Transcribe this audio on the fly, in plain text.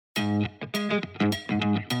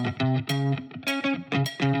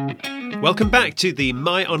Welcome back to the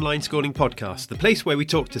My Online Schooling podcast, the place where we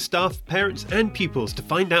talk to staff, parents and pupils to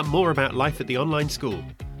find out more about life at the online school.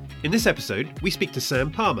 In this episode, we speak to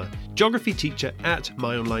Sam Palmer, geography teacher at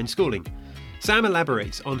My Online Schooling. Sam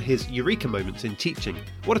elaborates on his eureka moments in teaching,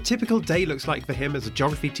 what a typical day looks like for him as a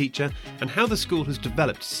geography teacher, and how the school has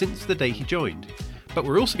developed since the day he joined. But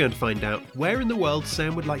we're also going to find out where in the world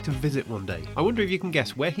Sam would like to visit one day. I wonder if you can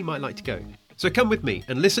guess where he might like to go. So come with me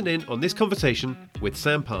and listen in on this conversation with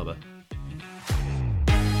Sam Palmer.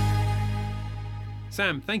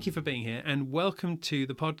 Sam, thank you for being here and welcome to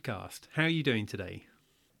the podcast. How are you doing today?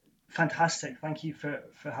 Fantastic. Thank you for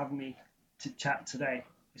having me to chat today.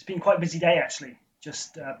 It's been quite a busy day, actually,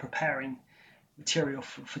 just preparing material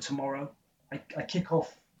for tomorrow. I kick off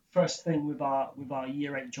first thing with our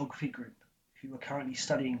Year 8 geography group, who are currently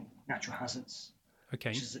studying natural hazards.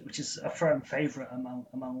 Okay. Which is a firm favourite among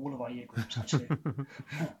all of our year groups, actually.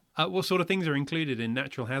 What sort of things are included in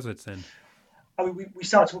natural hazards then? I mean, we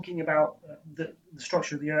start talking about the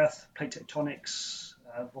structure of the Earth, plate tectonics,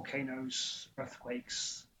 volcanoes,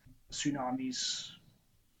 earthquakes, tsunamis,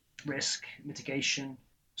 risk, mitigation.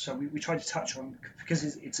 So we try to touch on,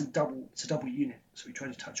 because it's a double unit, so we try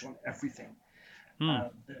to touch on everything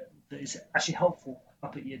that is actually helpful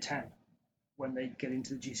up at year 10 when they get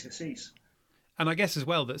into the GCSEs. And I guess as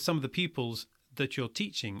well that some of the pupils that you're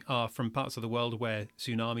teaching are from parts of the world where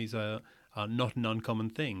tsunamis are not an uncommon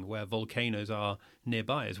thing, where volcanoes are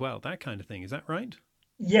nearby as well, that kind of thing. Is that right?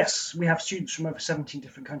 Yes, we have students from over 70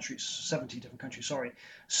 different countries.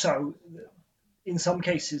 So in some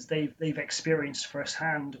cases, they've experienced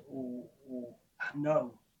firsthand or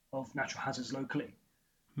know of natural hazards locally.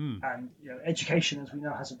 And education, as we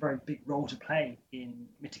know, has a very big role to play in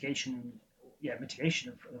mitigation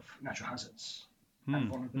of natural hazards and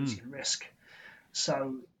vulnerability and risk.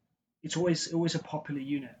 So it's always a popular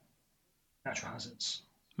unit, natural hazards.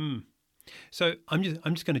 So I'm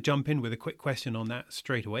just going to jump in with a quick question on that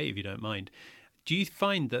straight away, if you don't mind. Do you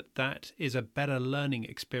find that is a better learning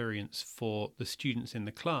experience for the students in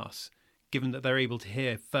the class, given that they're able to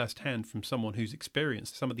hear firsthand from someone who's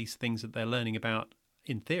experienced some of these things that they're learning about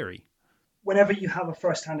in theory? Whenever you have a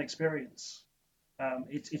first-hand experience,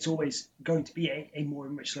 it's always going to be a more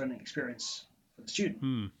enriched learning experience for the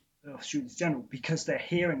student, or students in general, because they're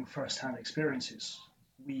hearing first-hand experiences.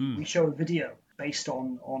 We show a video based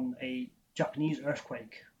on a Japanese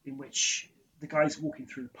earthquake in which the guy's walking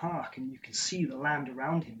through the park and you can see the land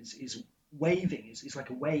around him is waving, is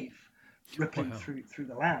like a wave rippling through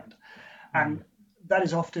the land. And that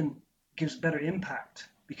is often gives better impact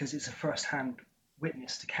because it's a first-hand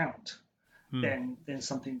witnessed account than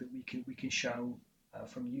something that we can show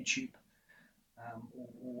from YouTube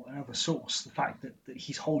or another source. The fact that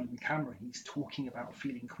he's holding the camera, he's talking about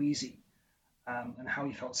feeling queasy and how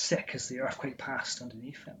he felt sick as the earthquake passed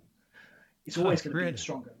underneath him. It's always going to be a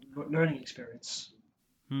stronger learning experience.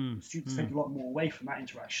 Students take a lot more away from that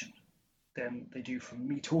interaction than they do from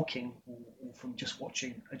me talking or from just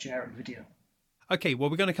watching a generic video. Okay, well,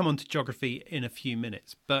 we're going to come on to geography in a few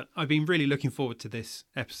minutes, but I've been really looking forward to this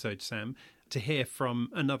episode, Sam, to hear from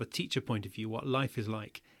another teacher point of view what life is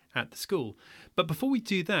like at the school. But before we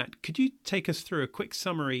do that, could you take us through a quick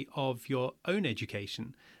summary of your own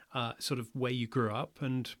education, sort of where you grew up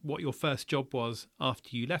and what your first job was after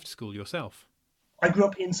you left school yourself? I grew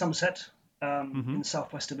up in Somerset, in the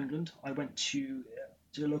southwest of England. I went to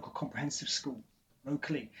a local comprehensive school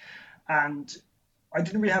locally, and I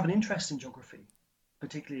didn't really have an interest in geography,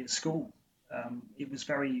 particularly at school. It was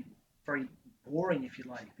very, very boring, if you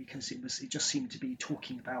like, because it just seemed to be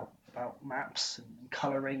talking about maps and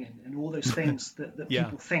colouring and all those things that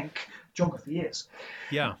people think geography is.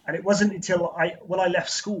 Yeah. And it wasn't until when I left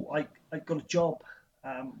school, I got a job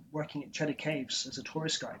working at Cheddar Caves as a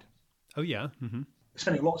tourist guide. Oh yeah.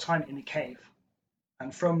 Spending a lot of time in the cave,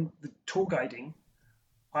 and from the tour guiding,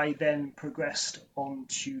 I then progressed on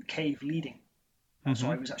to cave leading. So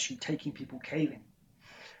I was actually taking people caving.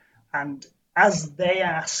 And as they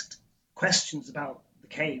asked questions about the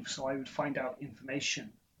cave, so I would find out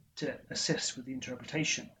information to assist with the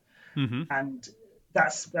interpretation. And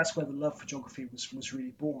that's where the love for geography was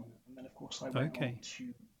really born. And then, of course, I went on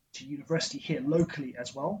to university here locally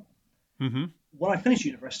as well. When I finished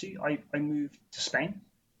university, I moved to Spain,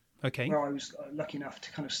 where I was lucky enough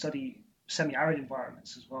to kind of study semi-arid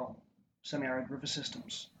environments as well, semi-arid river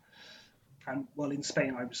systems. And while in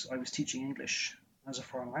Spain, I was teaching English as a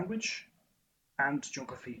foreign language and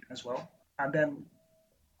geography as well. And then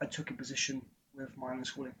I took a position with My Online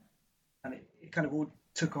Schooling, and it kind of all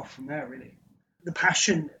took off from there, really. The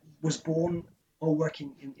passion was born while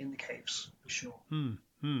working in the caves, for sure.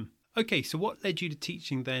 Okay, so what led you to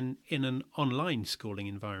teaching then in an online schooling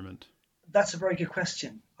environment? That's a very good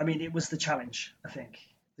question. I mean, it was the challenge, I think.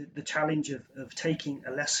 The challenge of taking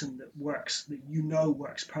a lesson that works, that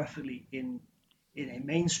works perfectly in a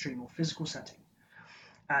mainstream or physical setting,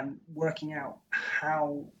 and working out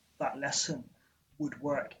how that lesson would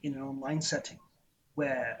work in an online setting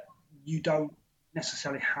where you don't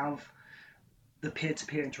necessarily have the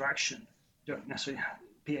peer-to-peer interaction, you don't necessarily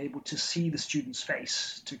be able to see the student's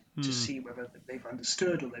face to see whether they've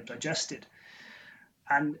understood or they've digested.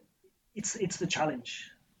 And it's the challenge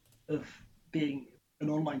of being an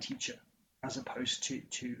online teacher as opposed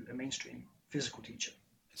to a mainstream physical teacher.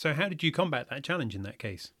 So how did you combat that challenge in that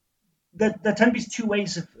case? There tend to be two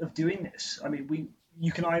ways of doing this. I mean,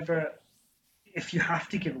 you can either, if you have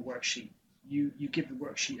to give a worksheet, you give the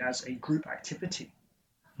worksheet as a group activity,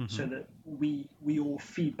 so that we all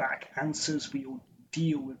feed back answers, we all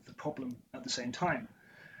deal with the problem at the same time,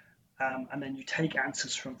 and then you take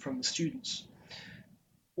answers from the students,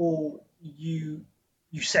 or you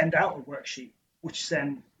send out a worksheet which is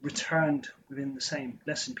then returned within the same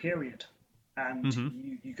lesson period, and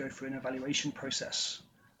you go through an evaluation process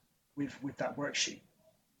with that worksheet.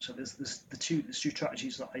 So there's the two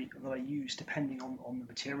strategies that I use depending on the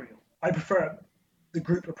material. I prefer the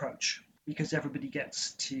group approach because everybody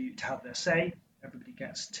gets to have their say, everybody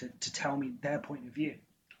gets to tell me their point of view.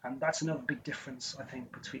 And that's another big difference, I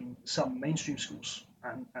think, between some mainstream schools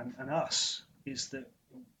and us, is that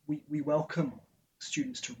we welcome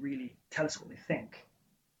students to really tell us what they think.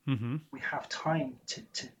 We have time to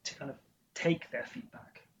kind of take their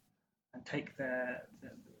feedback and take their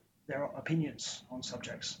opinions on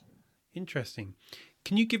subjects. Interesting.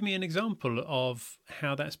 Can you give me an example of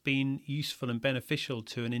how that's been useful and beneficial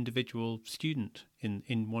to an individual student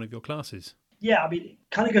in one of your classes? Yeah, I mean, it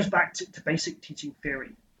kind of goes back to basic teaching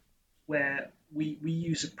theory, where we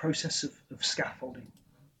use a process of scaffolding.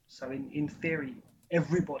 So in theory,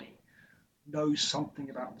 everybody knows something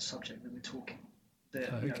about the subject that we're talking.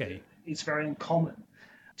 It's very uncommon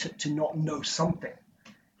to not know something.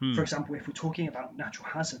 For example, if we're talking about natural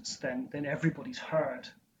hazards, then everybody's heard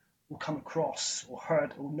or come across or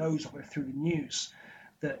heard or knows through the news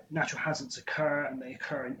that natural hazards occur, and they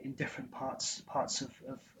occur in different parts of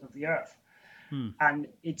the earth. And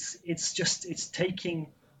it's taking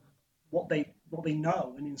what they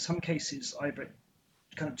know, and in some cases either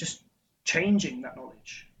kind of just changing that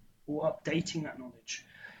knowledge or updating that knowledge,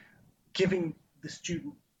 giving the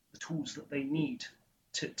student the tools that they need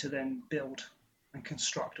to then build and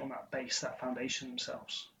construct on that base, that foundation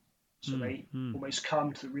themselves. So they almost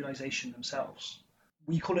come to the realization themselves.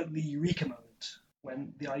 We call it the eureka moment,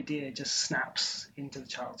 when the idea just snaps into the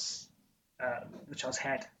child's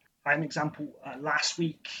head. I had an example last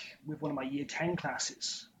week with one of my Year 10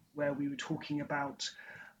 classes, where we were talking about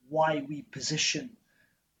why we position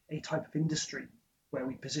a type of industry where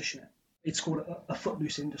we position it. It's called a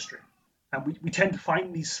footloose industry. And we tend to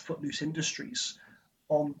find these footloose industries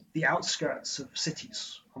on the outskirts of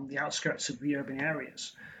cities, on the outskirts of the urban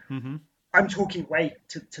areas. I'm talking away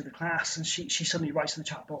to the class, and she suddenly writes in the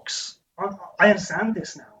chat box, I understand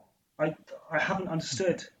this now. I haven't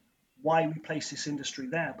understood why we place this industry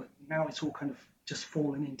there, but now it's all kind of just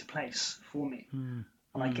fallen into place for me, and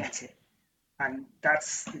I get it. And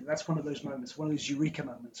that's one of those moments, one of those eureka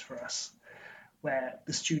moments for us, where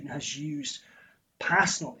the student has used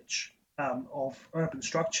past knowledge of urban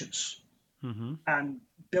structures and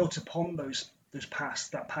built upon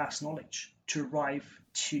that past knowledge to arrive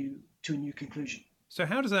to a new conclusion. So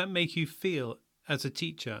how does that make you feel as a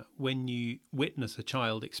teacher when you witness a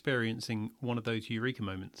child experiencing one of those eureka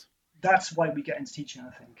moments? That's why we get into teaching, I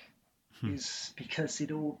think, is because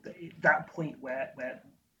that point where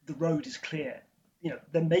the road is clear,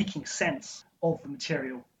 they're making sense of the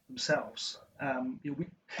material themselves.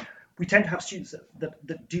 We tend to have students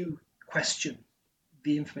that do question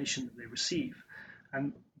the information that they receive,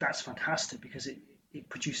 and that's fantastic because it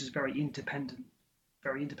produces very independently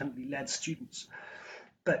led students.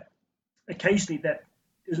 But occasionally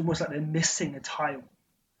it's almost like they're missing a tile,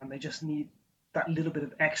 and they just need that little bit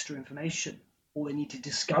of extra information, or they need to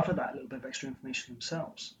discover that little bit of extra information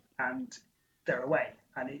themselves, and they're away.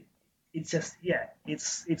 And it's just,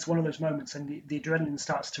 it's one of those moments, and the adrenaline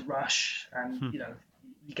starts to rush, and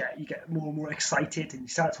you get more and more excited, and you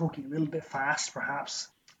start talking a little bit fast perhaps,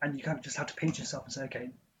 and you kind of just have to pinch yourself and say, okay,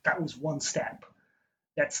 that was one step,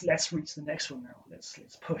 let's reach the next one now, let's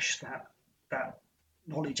push that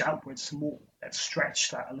knowledge outwards some more, let's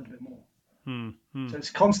stretch that a little bit more. So it's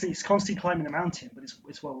constantly climbing the mountain, but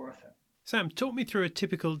it's well worth it. Sam, talk me through a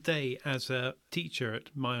typical day as a teacher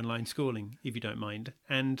at My Online Schooling, if you don't mind,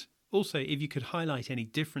 and also if you could highlight any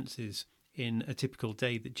differences in a typical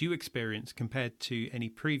day that you experience compared to any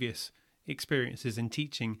previous experiences in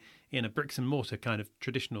teaching in a bricks and mortar kind of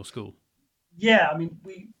traditional school? Yeah, I mean,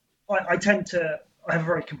 I I have a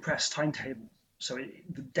very compressed timetable, so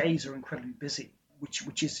the days are incredibly busy,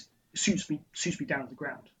 which is suits me down to the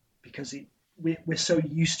ground because we're so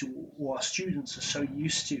used to, or our students are so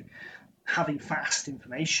used to having fast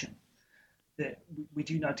information that we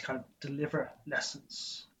do need to kind of deliver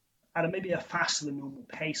lessons at maybe a faster than normal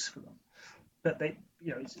pace for them. But they,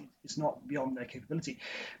 it's not beyond their capability.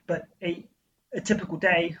 But a typical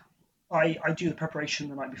day, I do the preparation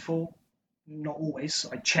the night before. Not always.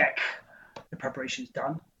 I check the preparation is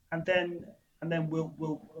done, and then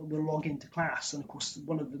we'll log into class. And of course,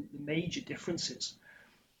 one of the major differences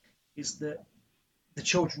is that the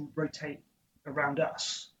children rotate around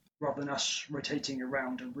us rather than us rotating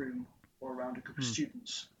around a room or around a group of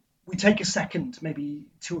students. We take a second, maybe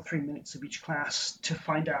 2 or 3 minutes of each class to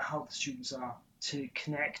find out how the students are, to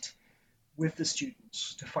connect with the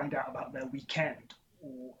students, to find out about their weekend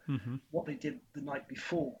or what they did the night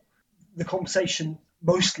before. The conversation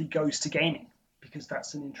mostly goes to gaming because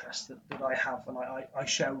that's an interest that I have and I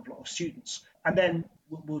share with a lot of students. And then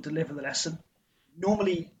we'll deliver the lesson.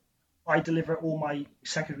 Normally, I deliver all my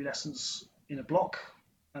secondary lessons in a block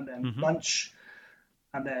and then lunch,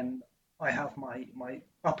 and then I have my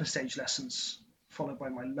upper stage lessons followed by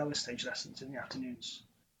my lower stage lessons in the afternoons.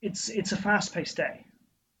 It's a fast-paced day,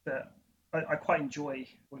 but I quite enjoy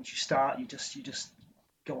once you start. You just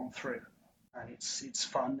go on through, and it's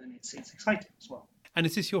fun and it's exciting as well. And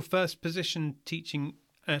is this your first position teaching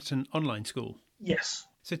at an online school? Yes.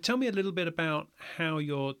 So tell me a little bit about how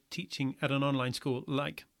your teaching at an online school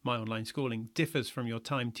like My Online Schooling differs from your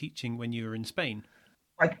time teaching when you were in Spain.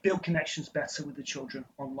 I build connections better with the children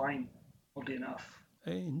online, oddly enough.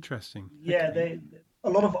 Interesting. Yeah, okay. A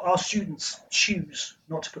lot of our students choose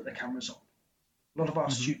not to put their cameras on. A lot of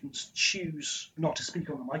our students choose not to speak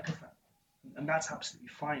on the microphone, and that's absolutely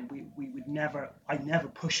fine. I never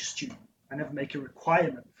push a student. I never make a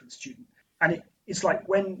requirement for the student. And it's like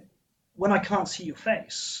when I can't see your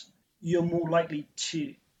face, you're more likely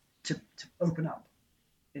to open up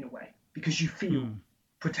in a way because you feel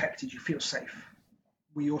protected, you feel safe.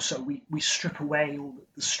 We strip away all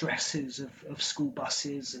the stresses of school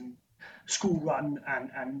buses and school run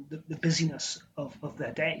and the busyness of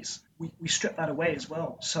their days. We strip that away as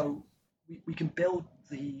well. So we can build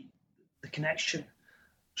the connection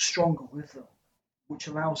stronger with them, which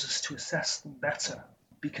allows us to assess them better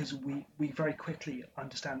because we very quickly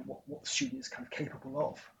understand what the student is kind of capable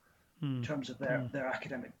of in terms of their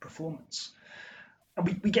academic performance.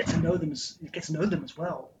 And we get to know them as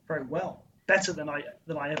well, very well. Better than I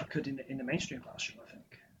ever could in the mainstream classroom, I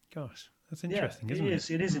think. Gosh, that's interesting, isn't it?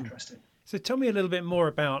 It is interesting. So tell me a little bit more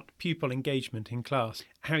about pupil engagement in class,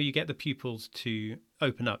 how you get the pupils to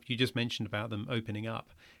open up. You just mentioned about them opening up.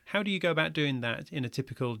 How do you go about doing that in a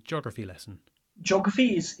typical geography lesson?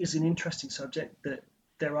 Geography is an interesting subject that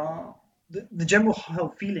there are... The general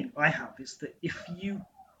feeling I have is that if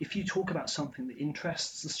you talk about something that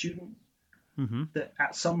interests the student, that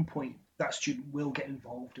at some point that student will get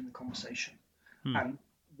involved in the conversation. And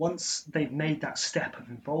once they've made that step of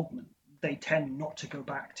involvement, they tend not to go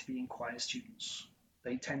back to being quiet students.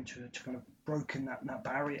 They tend to kind of broken that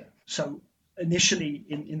barrier. So initially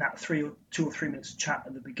in that 2 or 3 minutes of chat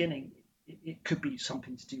at the beginning, it could be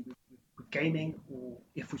something to do with gaming, or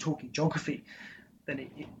if we're talking geography, then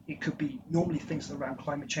it could be normally things around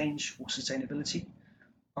climate change or sustainability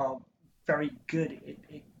are very good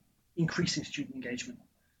at increasing student engagement.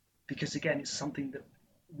 Because again, it's something that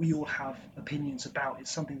we all have opinions about. It's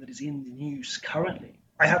something that is in the news currently.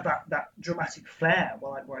 I have that dramatic flair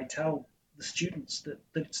where I tell the students that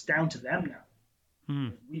it's down to them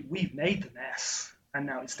now. We've made the mess, and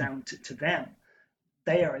now it's down to them.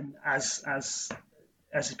 They are in, as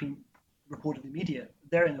has been reported in the media,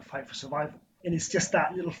 they're in a fight for survival. And it's just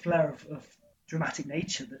that little flair of dramatic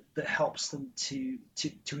nature that helps them to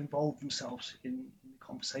involve themselves in the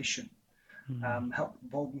conversation. Help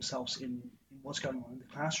involve themselves in what's going on in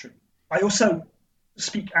the classroom. I also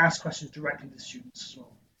ask questions directly to the students as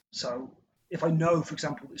well. So if I know, for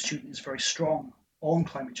example, that the student is very strong on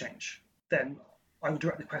climate change, then I will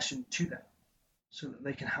direct the question to them so that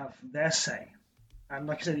they can have their say. And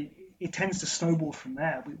like I said, it tends to snowball from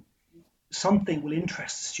there. Something will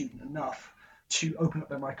interest the student enough to open up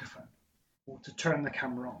their microphone or to turn the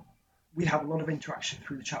camera on. We have a lot of interaction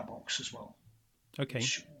through the chat box as well. Okay.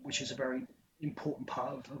 Which is a very important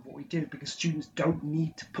part of what we do, because students don't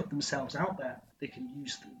need to put themselves out there. They can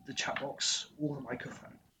use the chat box or the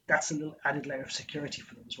microphone. That's a little added layer of security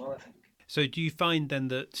for them as well, I think. So do you find then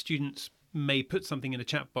that students may put something in a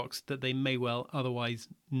chat box that they may well otherwise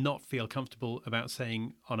not feel comfortable about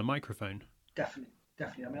saying on a microphone. Definitely.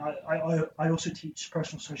 I mean, I also teach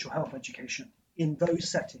personal social health education. In those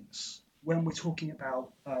settings, when we're talking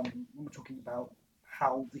about how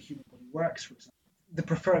the human body works, for example, the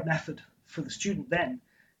preferred method for the student then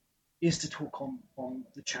is to talk on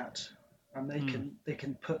the chat, and they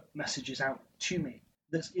can put messages out to me.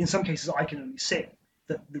 That's, in some cases, I can only see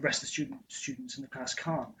that the rest of the students in the class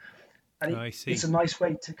can't. And it's a nice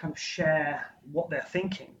way to kind of share what they're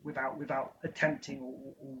thinking without attempting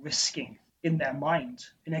or risking in their mind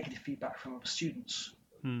negative feedback from other students.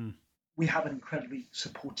 We have an incredibly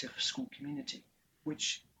supportive school community,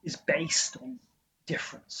 which is based on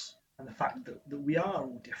difference and the fact that we are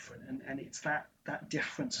all different. And it's that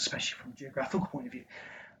difference, especially from a geographical point of view,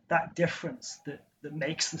 that difference that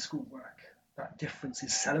makes the school work. That difference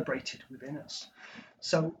is celebrated within us.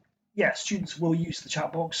 So, yeah, students will use the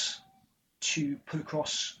chat box to put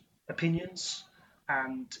across opinions,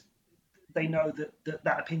 and they know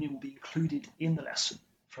that opinion will be included in the lesson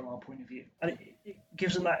from our point of view. And it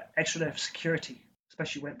gives them that extra layer of security,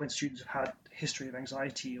 especially when students have had a history of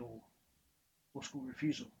anxiety or school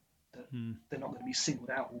refusal, that they're not going to be singled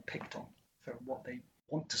out or picked on for what they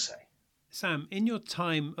want to say. Sam, in your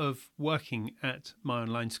time of working at My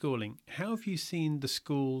Online Schooling, how have you seen the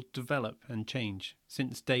school develop and change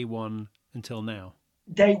since day one until now?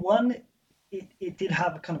 Day one, it did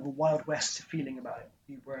have a kind of a Wild West feeling about it.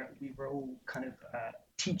 We were all kind of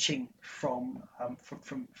teaching from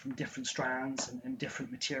different strands and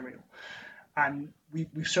different material, and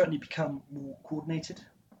we've certainly become more coordinated.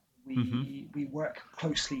 We work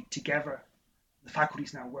closely together. The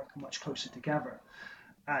faculties now work much closer together,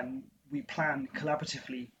 and we plan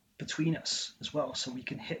collaboratively between us as well, so we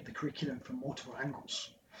can hit the curriculum from multiple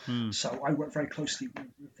angles. So I work very closely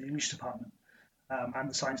with the English department and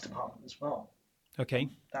the science department as well. Okay.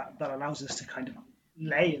 That allows us to kind of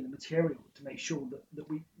lay in the material to make sure that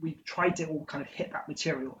we try to all kind of hit that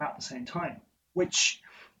material at the same time, which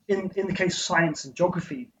in the case of science and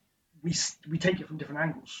geography, we take it from different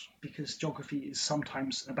angles, because geography is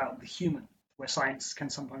sometimes about the human, where science can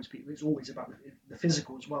sometimes be, it's always about the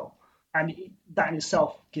physical as well. And that in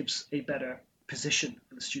itself gives a better position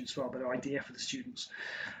for the students, well, a better idea for the students.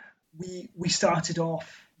 We started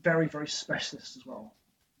off very, very specialist as well,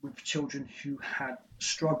 with children who had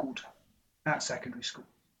struggled at secondary school,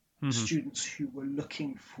 students who were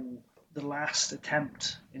looking for the last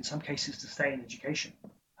attempt, in some cases, to stay in education.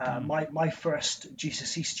 My first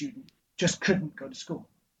GCSE student just couldn't go to school.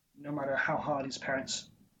 No matter how hard his parents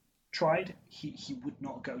tried, he would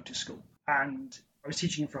not go to school. And I was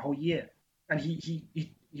teaching him for a whole year, and he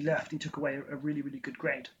left. He took away a really, really good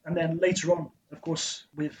grade. And then later on, of course,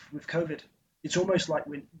 with COVID, it's almost like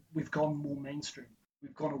we've gone more mainstream.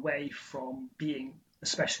 We've gone away from being a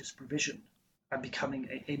specialist provision and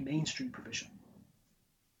becoming a mainstream provision.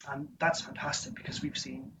 And that's fantastic, because we've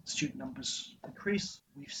seen student numbers increase.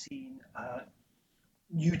 We've seen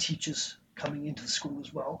new teachers coming into the school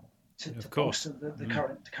as well to bolster the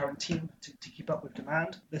current team to keep up with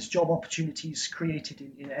demand. There's job opportunities created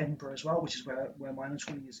in Edinburgh as well, which is where My Online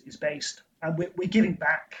Schooling is based. And we're giving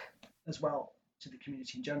back as well to the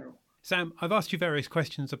community in general. Sam, I've asked you various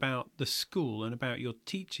questions about the school and about your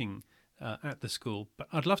teaching at the school, but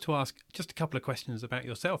I'd love to ask just a couple of questions about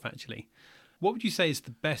yourself, actually. What would you say is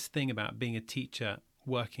the best thing about being a teacher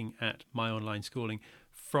working at My Online Schooling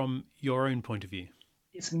from your own point of view?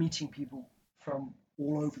 It's meeting people from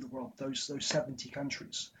all over the world, those 70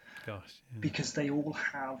 countries. Gosh, yeah. Because they all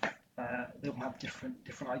have different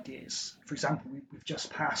ideas. For example, we've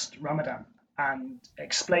just passed Ramadan, and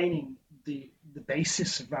explaining the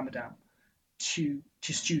basis of Ramadan to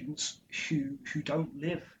students who don't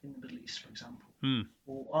live in the Middle East, for example,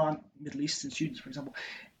 or aren't Middle Eastern students, for example,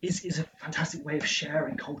 is a fantastic way of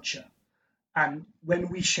sharing culture. And when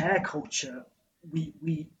we share culture,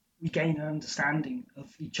 we gain an understanding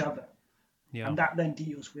of each other. Yeah. And that then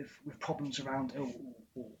deals with problems around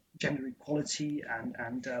or gender equality and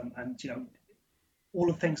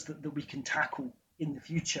all of things that we can tackle in the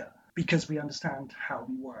future, because we understand how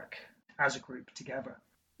we work as a group together.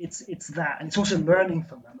 It's that, and it's also learning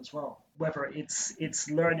from them as well. Whether it's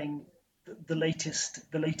learning the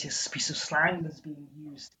latest piece of slang that's being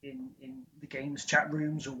used in the games chat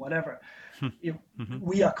rooms or whatever.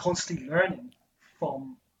 We are constantly learning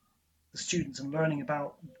from the students and learning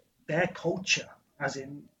about their culture, as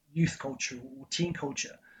in youth culture or teen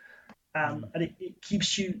culture, and it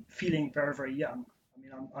keeps you feeling very, very young. I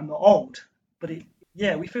mean, I'm not old, but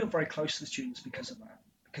we feel very close to the students because of that,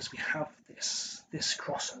 because we have this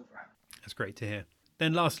crossover. That's great to hear.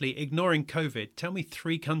 Then lastly, ignoring COVID, tell me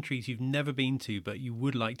 3 countries you've never been to but you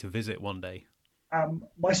would like to visit one day.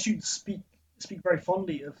 My students speak very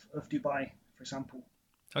fondly of Dubai, for example.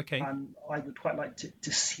 Okay. And I would quite like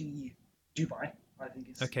to see Dubai. I think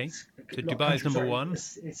it's okay. It's, so Dubai is number one.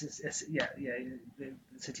 It's the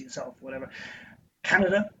city itself, whatever.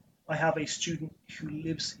 Canada. I have a student who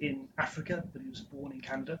lives in Africa, but he was born in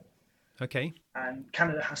Canada. Okay. And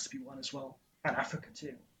Canada has to be one as well, and Africa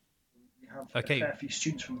too. We have a fair few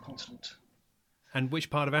students from the continent. And which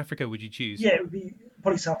part of Africa would you choose? Yeah, it would be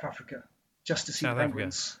probably South Africa, just to see South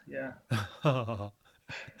penguins. Africa.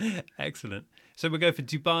 Yeah. Excellent. So we'll go for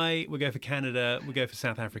Dubai, we'll go for Canada, we'll go for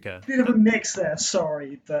South Africa. Bit of a mix there,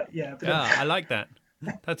 sorry, but yeah. I like that.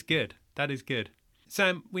 That's good. That is good.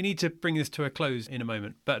 Sam, we need to bring this to a close in a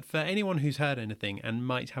moment, but for anyone who's heard anything and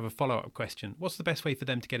might have a follow-up question, what's the best way for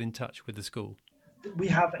them to get in touch with the school? We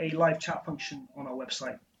have a live chat function on our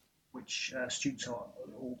website, which students or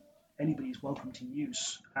anybody is welcome to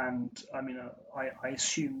use. And I mean, I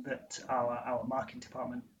assume that our marketing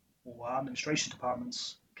department or our administration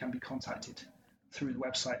departments can be contacted through the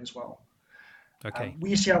website as well. Okay.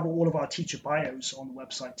 We used to have all of our teacher bios on the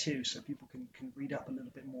website too, so people can read up a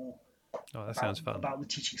little bit more. Oh, that sounds fun. About the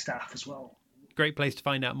teaching staff as well. Great place to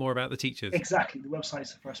find out more about the teachers. Exactly. The website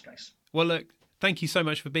is the first place. Well, look, thank you so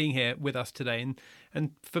much for being here with us today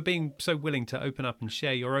and for being so willing to open up and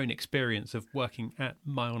share your own experience of working at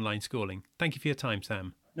My Online Schooling. Thank you for your time,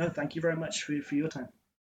 Sam. No, thank you very much for your time.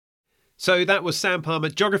 So that was Sam Palmer,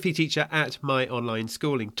 geography teacher at My Online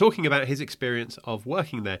Schooling, talking about his experience of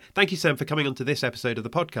working there. Thank you, Sam, for coming on to this episode of the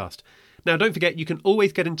podcast. Now, don't forget, you can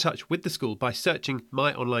always get in touch with the school by searching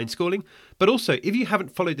My Online Schooling. But also, if you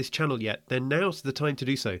haven't followed this channel yet, then now's the time to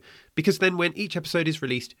do so. Because then when each episode is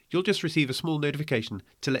released, you'll just receive a small notification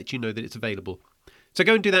to let you know that it's available. So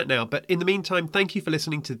go and do that now. But in the meantime, thank you for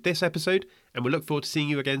listening to this episode, and we look forward to seeing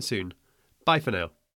you again soon. Bye for now.